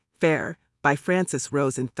Fair, by Francis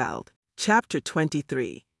Rosenfeld. Chapter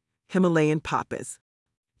 23. Himalayan Poppies.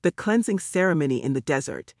 The cleansing ceremony in the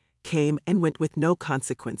desert came and went with no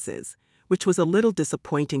consequences, which was a little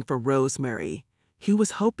disappointing for Rosemary, who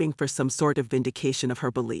was hoping for some sort of vindication of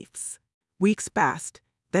her beliefs. Weeks passed,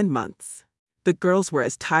 then months. The girls were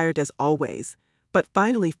as tired as always, but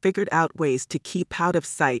finally figured out ways to keep out of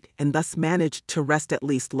sight and thus managed to rest at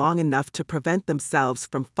least long enough to prevent themselves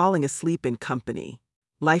from falling asleep in company.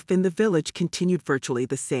 Life in the village continued virtually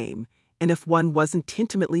the same, and if one wasn't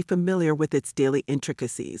intimately familiar with its daily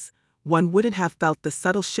intricacies, one wouldn't have felt the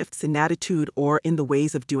subtle shifts in attitude or in the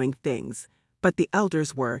ways of doing things, but the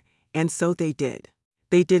elders were, and so they did.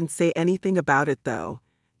 They didn't say anything about it though,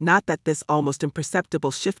 not that this almost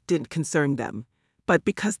imperceptible shift didn't concern them, but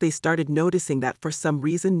because they started noticing that for some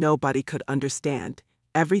reason nobody could understand,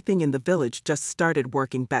 everything in the village just started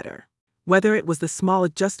working better. Whether it was the small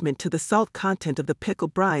adjustment to the salt content of the pickle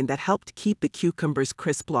brine that helped keep the cucumbers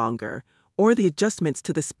crisp longer, or the adjustments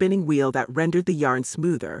to the spinning wheel that rendered the yarn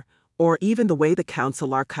smoother, or even the way the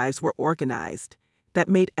council archives were organized, that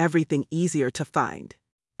made everything easier to find.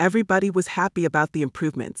 Everybody was happy about the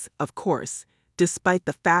improvements, of course, despite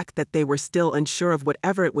the fact that they were still unsure of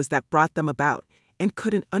whatever it was that brought them about, and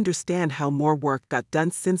couldn't understand how more work got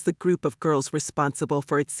done since the group of girls responsible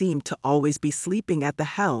for it seemed to always be sleeping at the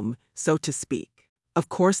helm, so to speak. Of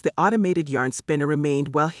course, the automated yarn spinner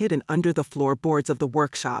remained well hidden under the floorboards of the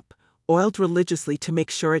workshop, oiled religiously to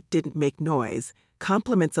make sure it didn't make noise,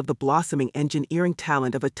 compliments of the blossoming engineering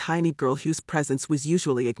talent of a tiny girl whose presence was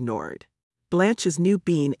usually ignored. Blanche's new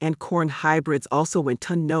bean and corn hybrids also went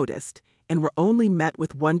unnoticed, and were only met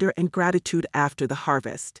with wonder and gratitude after the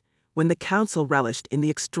harvest, when the council relished in the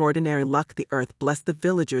extraordinary luck the earth blessed the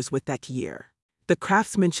villagers with that year. The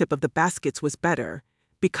craftsmanship of the baskets was better,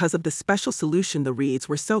 because of the special solution the reeds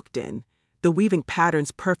were soaked in, the weaving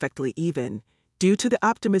patterns perfectly even, due to the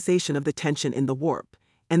optimization of the tension in the warp,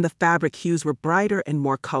 and the fabric hues were brighter and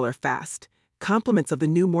more color-fast, compliments of the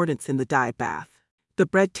new mordants in the dye bath. The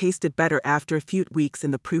bread tasted better after a few weeks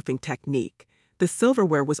in the proofing technique. The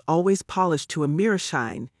silverware was always polished to a mirror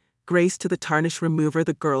shine, grace to the tarnish remover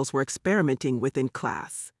the girls were experimenting with in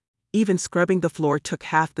class. Even scrubbing the floor took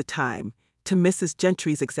half the time, to Mrs.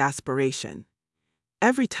 Gentry's exasperation.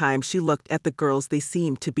 Every time she looked at the girls they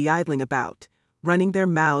seemed to be idling about, running their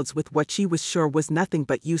mouths with what she was sure was nothing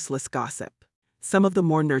but useless gossip. Some of the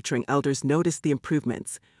more nurturing elders noticed the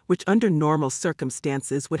improvements, which under normal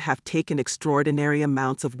circumstances would have taken extraordinary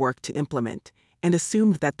amounts of work to implement, and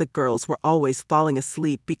assumed that the girls were always falling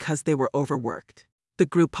asleep because they were overworked. The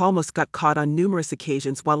group almost got caught on numerous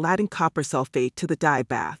occasions while adding copper sulfate to the dye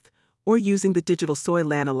bath, or using the digital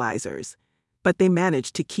soil analyzers, but they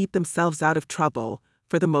managed to keep themselves out of trouble,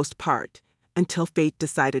 for the most part, until fate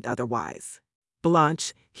decided otherwise.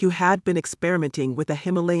 Blanche, who had been experimenting with a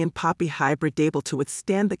Himalayan poppy hybrid able to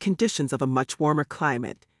withstand the conditions of a much warmer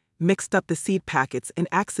climate, mixed up the seed packets and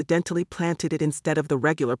accidentally planted it instead of the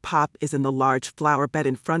regular poppies in the large flower bed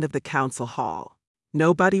in front of the council hall.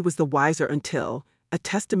 Nobody was the wiser until, a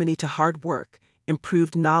testimony to hard work,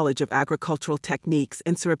 improved knowledge of agricultural techniques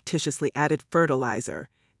and surreptitiously added fertilizer,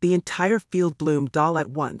 the entire field bloomed all at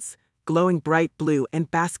once, glowing bright blue and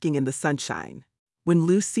basking in the sunshine. When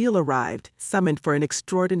Lucille arrived, summoned for an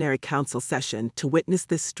extraordinary council session to witness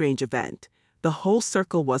this strange event, the whole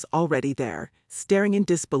circle was already there, staring in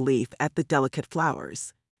disbelief at the delicate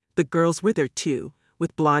flowers. The girls were there too,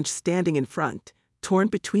 with Blanche standing in front, torn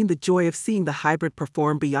between the joy of seeing the hybrid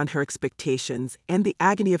perform beyond her expectations and the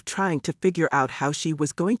agony of trying to figure out how she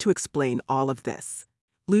was going to explain all of this.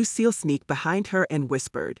 Lucille sneaked behind her and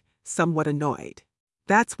whispered, somewhat annoyed.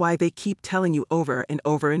 "That's why they keep telling you over and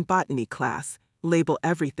over in botany class, label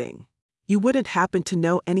everything. You wouldn't happen to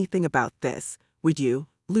know anything about this, would you,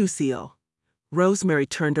 Lucille?" Rosemary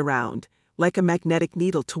turned around, like a magnetic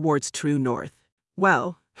needle towards true north.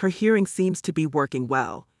 "Well, her hearing seems to be working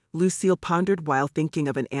well," Lucille pondered while thinking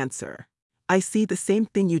of an answer. "I see the same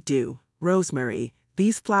thing you do, Rosemary.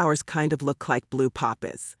 These flowers kind of look like blue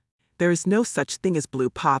poppies." "There is no such thing as blue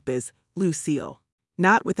poppies, Lucille.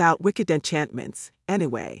 Not without wicked enchantments,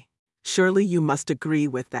 anyway. Surely you must agree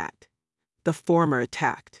with that." The former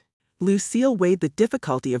attacked. Lucille weighed the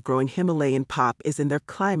difficulty of growing Himalayan poppies in their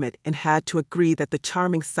climate and had to agree that the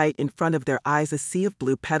charming sight in front of their eyes, a sea of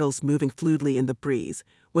blue petals moving fluidly in the breeze,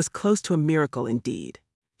 was close to a miracle indeed.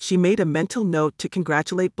 She made a mental note to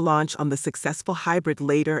congratulate Blanche on the successful hybrid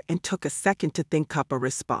later and took a second to think up a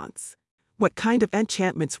response. "What kind of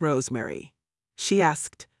enchantments, Rosemary?" she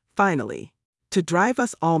asked, finally. "To drive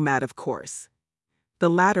us all mad, of course," the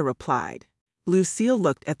latter replied. Lucille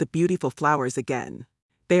looked at the beautiful flowers again.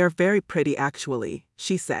 They are very pretty actually,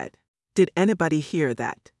 she said. Did anybody hear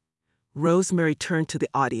that? Rosemary turned to the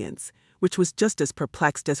audience, which was just as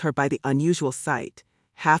perplexed as her by the unusual sight,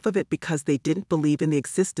 half of it because they didn't believe in the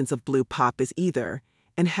existence of blue poppies either,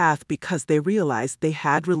 and half because they realized they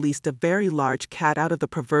had released a very large cat out of the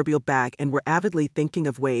proverbial bag and were avidly thinking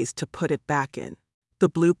of ways to put it back in. The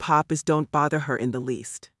blue poppies don't bother her in the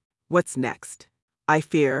least. What's next? I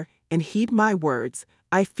fear, and heed my words,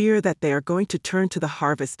 I fear that they are going to turn to the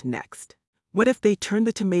harvest next. What if they turn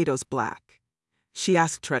the tomatoes black? She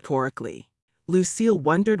asked rhetorically. Lucille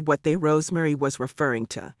wondered what Rosemary was referring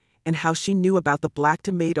to, and how she knew about the black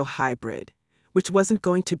tomato hybrid, which wasn't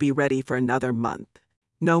going to be ready for another month.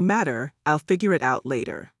 No matter, I'll figure it out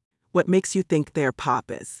later. What makes you think they're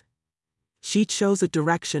poppies? She chose a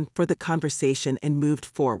direction for the conversation and moved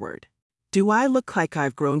forward. Do I look like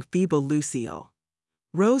I've grown feeble, Lucille?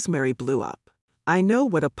 Rosemary blew up. I know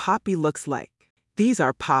what a poppy looks like. These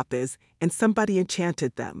are poppies, and somebody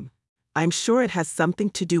enchanted them. I'm sure it has something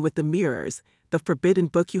to do with the mirrors, the forbidden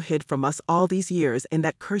book you hid from us all these years, and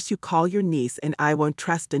that curse you call your niece, and I won't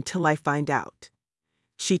trust until I find out.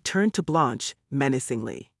 She turned to Blanche,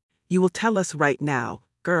 menacingly. You will tell us right now,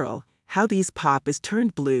 girl, how these poppies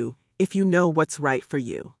turned blue, if you know what's right for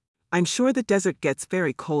you. I'm sure the desert gets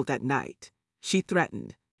very cold at night, she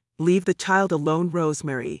threatened. Leave the child alone,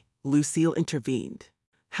 Rosemary, Lucille intervened.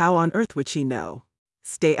 How on earth would she know?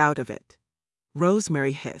 Stay out of it.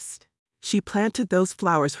 Rosemary hissed. She planted those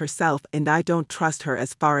flowers herself, and I don't trust her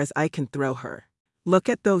as far as I can throw her. Look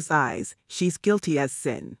at those eyes, she's guilty as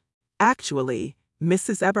sin. Actually,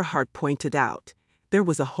 Mrs. Eberhardt pointed out, there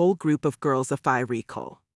was a whole group of girls if I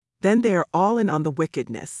recall. Then they are all in on the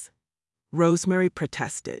wickedness. Rosemary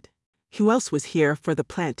protested. Who else was here for the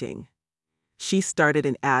planting? She started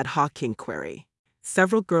an ad hoc inquiry.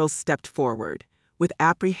 Several girls stepped forward, with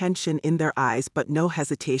apprehension in their eyes but no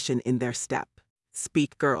hesitation in their step.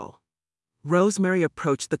 Speak, girl. Rosemary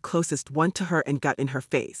approached the closest one to her and got in her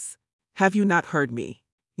face. Have you not heard me?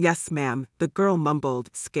 Yes, ma'am, the girl mumbled,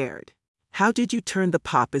 scared. How did you turn the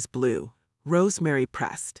poppies blue? Rosemary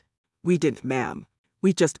pressed. We didn't, ma'am.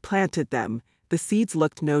 We just planted them. The seeds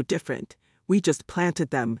looked no different. We just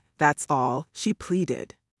planted them, that's all, she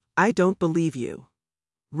pleaded. I don't believe you.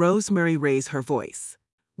 Rosemary raised her voice.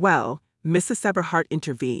 Well, Mrs. Eberhardt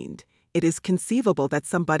intervened. It is conceivable that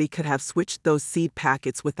somebody could have switched those seed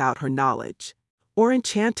packets without her knowledge, or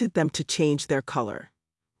enchanted them to change their color.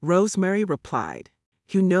 Rosemary replied.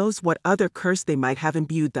 Who knows what other curse they might have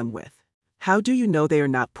imbued them with? How do you know they are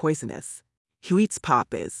not poisonous? Who eats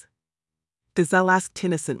poppies? Gazelle asked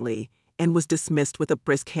innocently, and was dismissed with a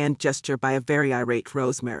brisk hand gesture by a very irate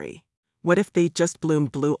Rosemary. What if they just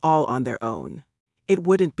bloomed blue all on their own? It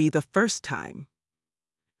wouldn't be the first time.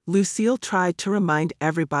 Lucille tried to remind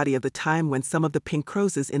everybody of the time when some of the pink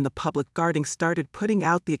roses in the public garden started putting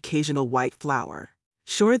out the occasional white flower.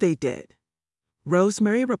 Sure they did.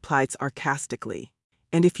 Rosemary replied sarcastically.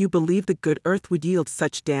 And if you believe the good earth would yield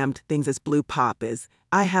such damned things as blue poppies,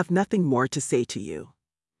 I have nothing more to say to you.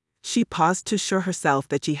 She paused to assure herself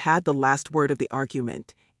that she had the last word of the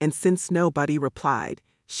argument, and since nobody replied,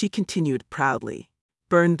 she continued proudly.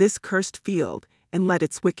 Burn this cursed field, and let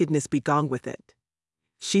its wickedness be gone with it.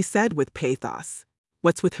 She said with pathos.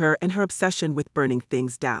 What's with her and her obsession with burning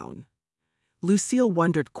things down? Lucille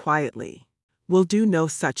wondered quietly. We'll do no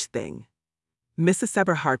such thing. Mrs.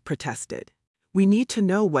 Eberhardt protested. We need to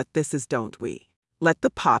know what this is, don't we? Let the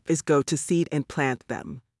poppies go to seed and plant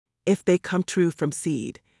them. If they come true from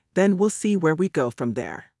seed, then we'll see where we go from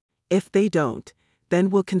there. If they don't, then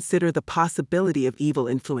we'll consider the possibility of evil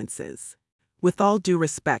influences. With all due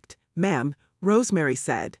respect, ma'am, Rosemary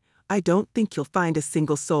said, I don't think you'll find a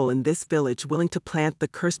single soul in this village willing to plant the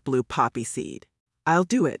cursed blue poppy seed. I'll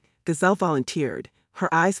do it, Gazelle volunteered,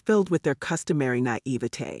 her eyes filled with their customary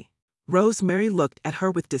naivete. Rosemary looked at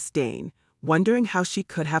her with disdain, wondering how she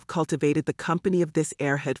could have cultivated the company of this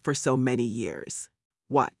airhead for so many years.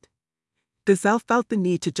 What? Gazelle felt the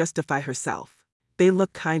need to justify herself. They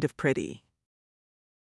look kind of pretty.